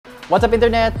What's up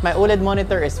internet? My OLED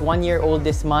monitor is 1 year old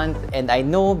this month and I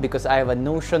know because I have a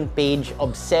Notion page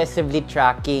obsessively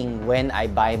tracking when I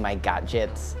buy my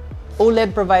gadgets.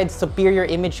 OLED provides superior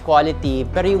image quality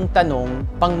pero yung tanong,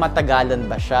 pang matagalan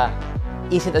ba siya?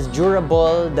 Is it as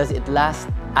durable? Does it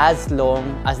last as long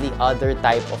as the other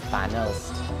type of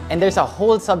panels? And there's a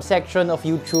whole subsection of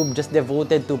YouTube just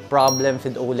devoted to problems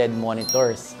with OLED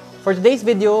monitors. For today's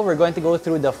video, we're going to go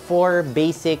through the 4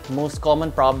 basic most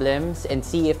common problems and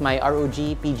see if my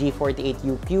ROG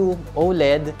PG48UQ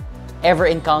OLED ever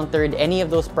encountered any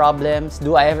of those problems.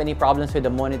 Do I have any problems with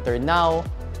the monitor now?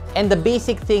 And the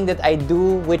basic thing that I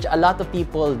do, which a lot of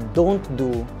people don't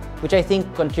do, which I think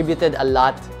contributed a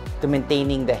lot to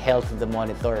maintaining the health of the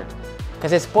monitor.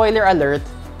 Kasi spoiler alert,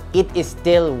 it is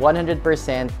still 100%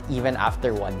 even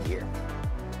after 1 year.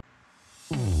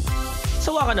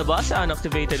 Sawa ka na ba sa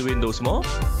unactivated Windows mo?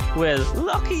 Well,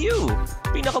 lucky you!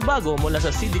 Pinakabago mula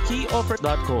sa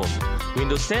cdkeyoffer.com.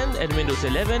 Windows 10 and Windows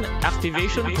 11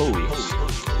 activation codes.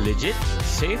 Legit,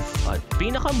 safe, at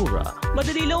pinakamura.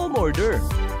 Madali lang umorder.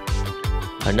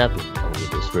 Hanapin ang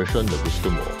Windows version na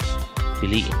gusto mo.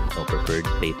 Piliin ang preferred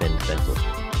payment method.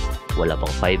 Wala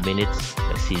pang 5 minutes,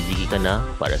 nagsisigi ka na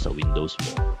para sa Windows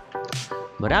mo.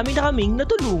 Marami na kaming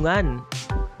natulungan.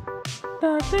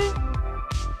 Dati,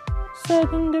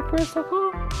 sad and depressed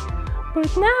ako. But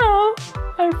now,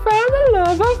 I found the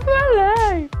love of my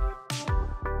life.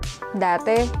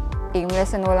 Dati,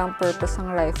 aimless and walang purpose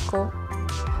ang life ko.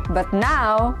 But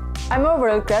now, I'm a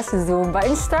world-class Zumba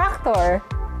instructor.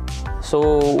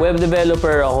 So, web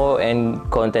developer ako and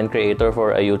content creator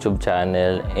for a YouTube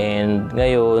channel. And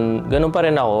ngayon, ganun pa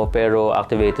rin ako pero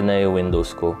activated na yung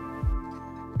Windows ko.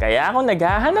 Kaya kung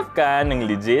naghahanap ka ng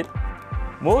legit,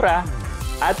 mura,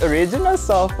 at original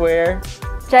software,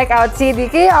 Check out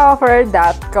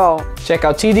cdkeyoffer.com. Check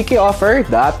out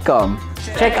cdkeyoffer.com.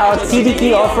 Check out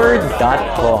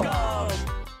cdkeyoffer.com.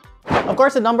 Of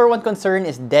course, the number one concern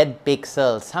is dead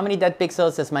pixels. How many dead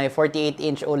pixels does my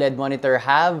 48-inch OLED monitor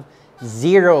have?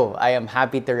 0, I am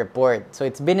happy to report. So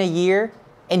it's been a year,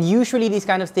 and usually these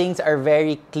kind of things are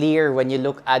very clear when you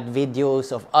look at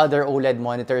videos of other OLED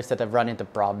monitors that have run into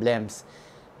problems.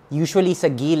 Usually sa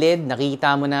gilid,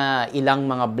 nakita mo na ilang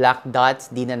mga black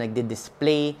dots, di na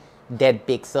nagdi-display, dead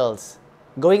pixels.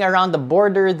 Going around the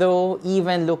border though,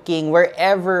 even looking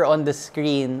wherever on the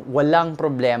screen, walang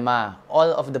problema.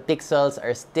 All of the pixels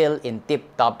are still in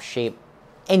tip-top shape.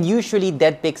 And usually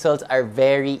dead pixels are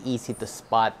very easy to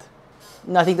spot.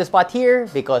 Nothing to spot here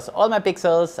because all my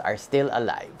pixels are still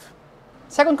alive.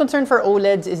 Second concern for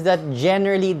OLEDs is that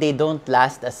generally they don't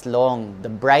last as long. The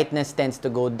brightness tends to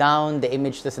go down, the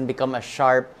image doesn't become as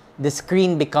sharp, the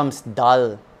screen becomes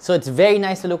dull. So it's very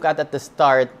nice to look at the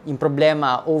start. Yung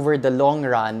problema, over the long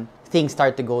run, things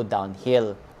start to go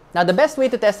downhill. Now the best way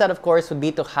to test that of course would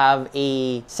be to have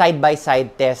a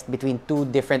side-by-side test between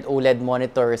 2 different OLED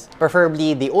monitors,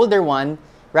 preferably the older one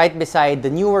right beside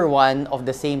the newer one of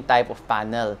the same type of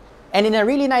panel. And in a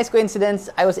really nice coincidence,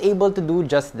 I was able to do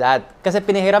just that. Kasi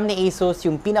pinahiram ni ASUS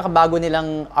yung pinakabago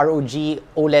nilang ROG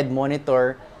OLED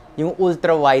monitor, yung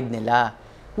ultra-wide nila.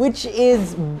 Which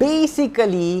is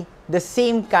basically the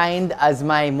same kind as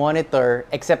my monitor,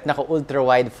 except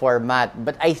naka-ultra-wide format.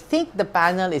 But I think the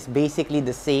panel is basically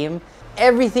the same.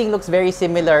 Everything looks very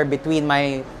similar between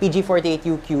my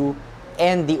PG48UQ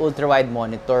and the ultra-wide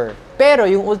monitor. Pero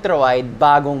yung ultra-wide,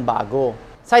 bagong-bago.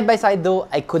 Side by side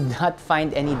though, I could not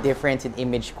find any difference in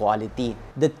image quality.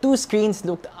 The 2 screens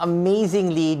looked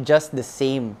amazingly just the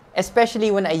same,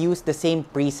 especially when I used the same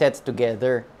presets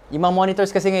together. Yung mga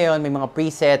monitors kasi ngayon, may mga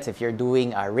presets if you're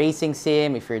doing a racing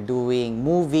sim, if you're doing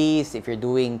movies, if you're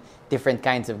doing different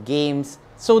kinds of games.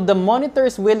 So the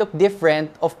monitors will look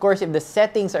different, of course, if the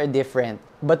settings are different.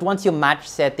 But once you match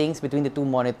settings between the 2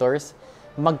 monitors,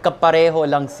 magkapareho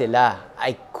lang sila.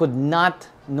 I could not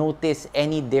notice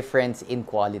any difference in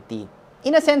quality.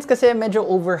 In a sense kasi medyo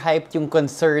overhyped yung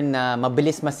concern na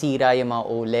mabilis masira yung mga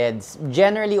OLEDs.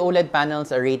 Generally, OLED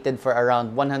panels are rated for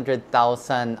around 100,000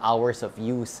 hours of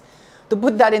use. To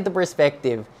put that into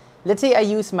perspective, let's say I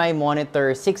use my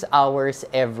monitor 6 hours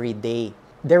every day.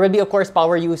 There will be of course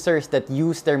power users that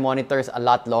use their monitors a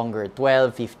lot longer,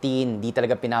 12, 15, di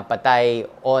talaga pinapatay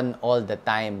on all the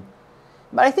time.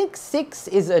 But I think 6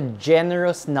 is a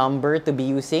generous number to be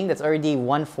using. That's already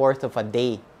 1/4 of a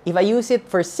day. If I use it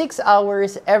for 6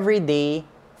 hours every day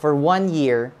for 1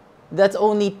 year, that's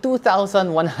only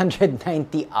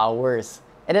 2,190 hours.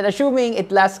 And then assuming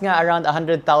it lasts nga around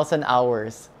 100,000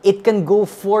 hours, it can go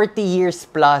 40 years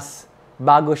plus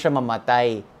bago siya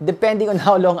mamatay. Depending on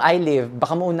how long I live,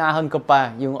 baka maunahan ko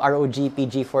pa yung ROG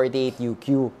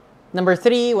PG48UQ. Number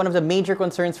 3, one of the major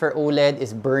concerns for OLED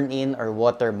is burn-in or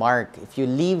watermark. If you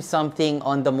leave something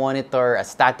on the monitor, a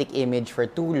static image for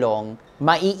too long,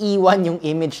 maiiwan yung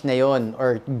image na yon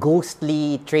or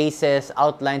ghostly traces,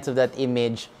 outlines of that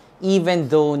image, even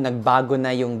though nagbago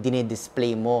na yung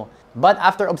dinidisplay mo. But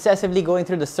after obsessively going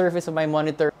through the surface of my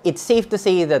monitor, it's safe to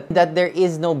say that there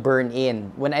is no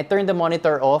burn-in. When I turn the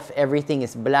monitor off, everything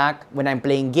is black. When I'm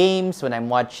playing games, when I'm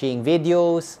watching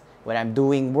videos, when I'm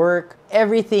doing work,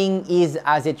 everything is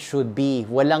as it should be.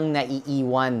 Walang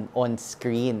naiiwan on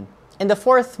screen. And the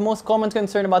fourth most common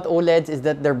concern about OLEDs is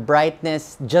that their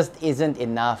brightness just isn't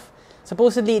enough.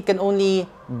 Supposedly, it can only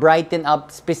brighten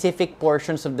up specific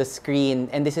portions of the screen,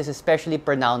 and this is especially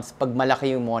pronounced pag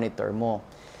malaki yung monitor mo.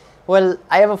 Well,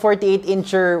 I have a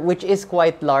 48-incher which is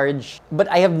quite large, but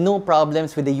I have no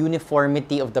problems with the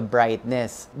uniformity of the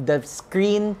brightness. The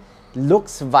screen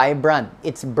looks vibrant.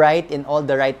 It's bright in all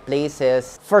the right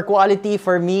places. For quality,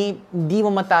 for me, di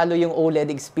mo matalo yung OLED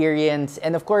experience.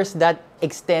 And of course, that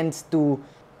extends to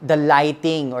the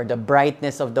lighting or the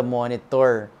brightness of the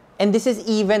monitor. And this is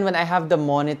even when I have the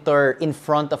monitor in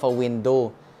front of a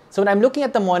window. So when I'm looking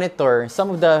at the monitor, some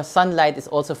of the sunlight is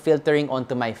also filtering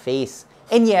onto my face.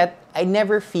 And yet, I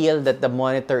never feel that the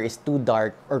monitor is too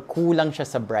dark or kulang siya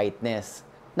sa brightness.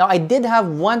 Now, I did have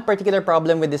one particular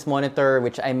problem with this monitor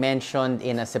which I mentioned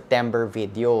in a September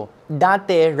video.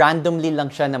 Dati, randomly lang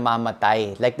siya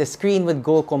namamatay. Like the screen would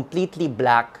go completely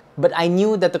black, but I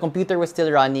knew that the computer was still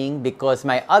running because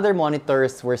my other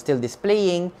monitors were still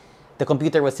displaying, the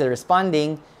computer was still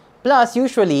responding. Plus,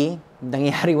 usually,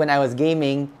 nangyayari when I was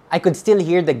gaming, I could still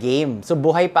hear the game. So,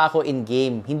 buhay pa ako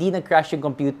in-game. Hindi nag-crash yung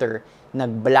computer,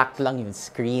 nag-black lang yung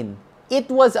screen. It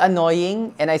was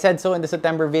annoying, and I said so in the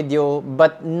September video,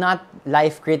 but not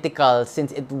life-critical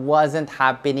since it wasn't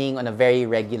happening on a very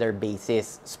regular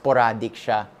basis. Sporadic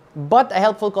siya. But a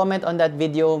helpful comment on that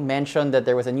video mentioned that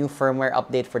there was a new firmware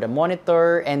update for the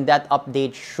monitor, and that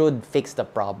update should fix the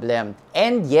problem.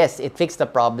 And yes, it fixed the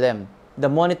problem. The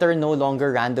monitor no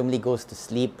longer randomly goes to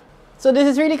sleep. So this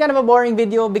is really kind of a boring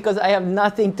video because I have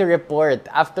nothing to report.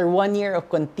 After 1 year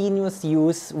of continuous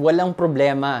use, walang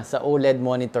problema sa OLED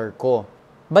monitor ko.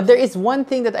 But there is one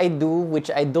thing that I do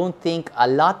which I don't think a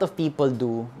lot of people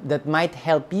do that might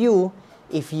help you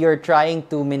if you're trying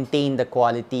to maintain the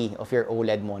quality of your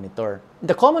OLED monitor.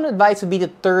 The common advice would be to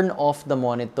turn off the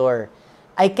monitor.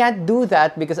 I can't do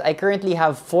that because I currently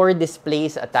have 4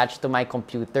 displays attached to my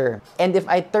computer. And if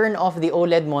I turn off the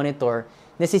OLED monitor,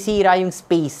 nasisira yung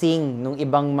spacing ng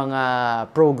ibang mga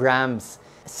programs.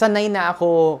 Sanay na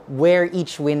ako where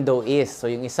each window is. So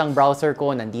yung isang browser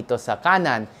ko nandito sa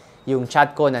kanan, yung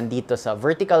chat ko nandito sa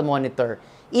vertical monitor.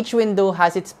 Each window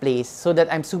has its place so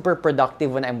that I'm super productive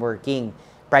when I'm working.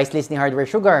 Price list ni Hardware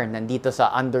Sugar nandito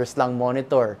sa underslung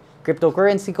monitor.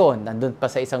 Cryptocurrency ko nandun pa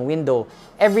sa isang window.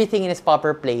 Everything in its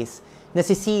proper place.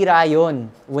 Nasisira yon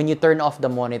when you turn off the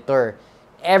monitor.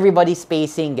 Everybody's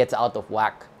spacing gets out of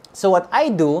whack. So what I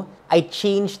do, I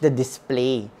change the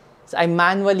display. So I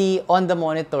manually, on the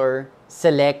monitor,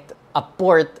 select a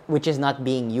port which is not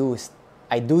being used.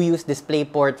 I do use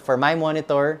DisplayPort for my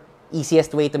monitor.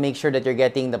 Easiest way to make sure that you're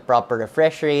getting the proper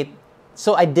refresh rate.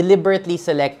 So I deliberately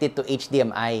select it to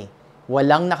HDMI.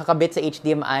 Walang nakakabit sa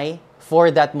HDMI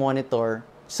for that monitor.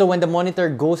 So when the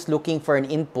monitor goes looking for an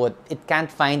input, it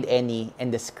can't find any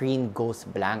and the screen goes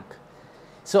blank.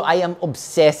 So I am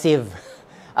obsessive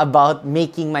about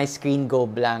making my screen go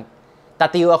blank.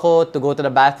 Tatayo ako to go to the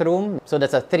bathroom. So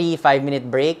that's a 3-5 minute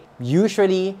break.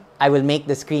 Usually, I will make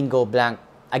the screen go blank.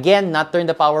 Again, not turn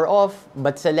the power off,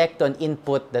 but select an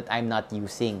input that I'm not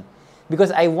using.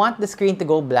 Because I want the screen to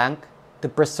go blank to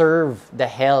preserve the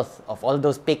health of all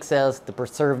those pixels, to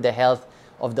preserve the health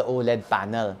of the OLED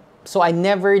panel. So I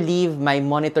never leave my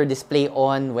monitor display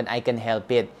on when I can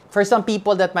help it. For some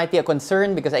people, that might be a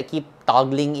concern because I keep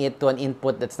toggling it to an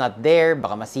input that's not there.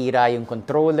 Baka masira yung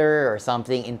controller or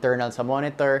something internal sa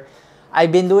monitor.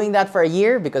 I've been doing that for a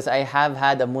year because I have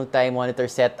had a multi-monitor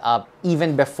setup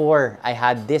even before I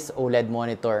had this OLED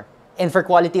monitor. And for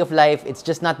quality of life, it's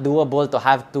just not doable to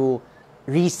have to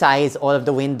resize all of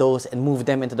the windows and move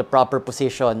them into the proper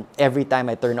position every time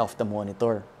I turn off the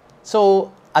monitor.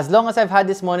 So, as long as I've had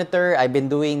this monitor, I've been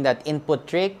doing that input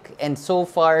trick, and so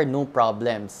far, no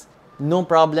problems. No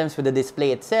problems with the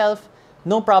display itself.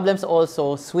 No problems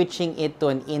also switching it to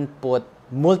an input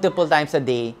multiple times a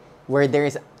day where there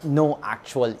is no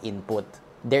actual input.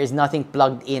 There is nothing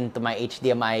plugged into my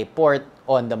HDMI port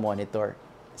on the monitor.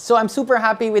 So I'm super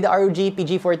happy with the ROG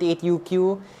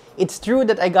PG48UQ. It's true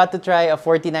that I got to try a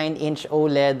 49-inch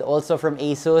OLED also from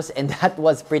ASUS, and that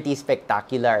was pretty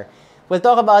spectacular. We'll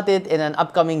talk about it in an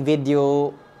upcoming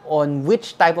video on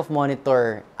which type of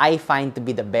monitor I find to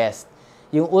be the best.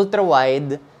 Yung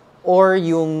ultra-wide or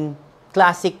yung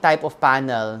classic type of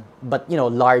panel, but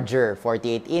larger,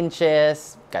 48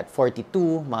 inches, got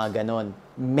 42, mga ganon.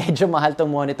 Medyo mahal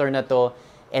tong monitor na to,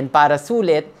 and para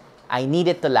sulit, I need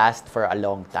it to last for a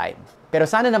long time. Pero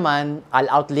sana naman,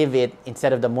 I'll outlive it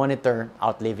instead of the monitor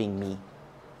outliving me.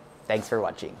 Thanks for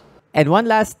watching. And one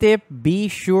last tip, be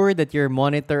sure that your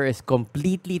monitor is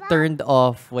completely turned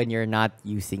off when you're not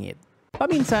using it.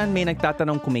 Paminsan may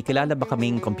nagtatanong kung may kilala ba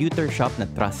kaming computer shop na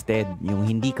trusted, yung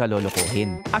hindi ka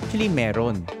lolokohin. Actually,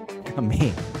 meron.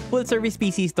 Kami. Full-service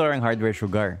PC store ang Hardware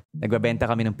Sugar. Nagbabenta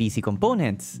kami ng PC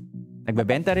components.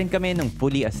 Nagbabenta rin kami ng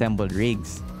fully assembled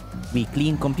rigs. We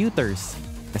clean computers.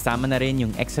 Kasama na rin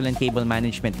yung excellent cable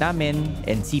management namin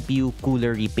and CPU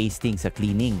cooler repasting sa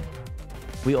cleaning.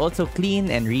 We also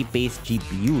clean and repaste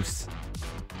GPUs.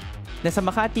 Nasa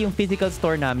Makati yung physical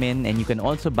store namin, and you can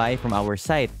also buy from our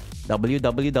site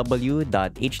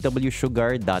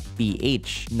www.hwsugar.ph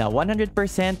na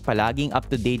 100% palaging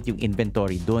up-to-date yung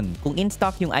inventory dun. Kung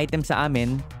in-stock yung item sa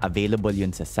amin, available yun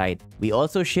sa site. We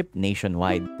also ship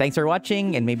nationwide. Thanks for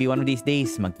watching, and maybe one of these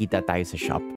days, magkita tayo sa shop.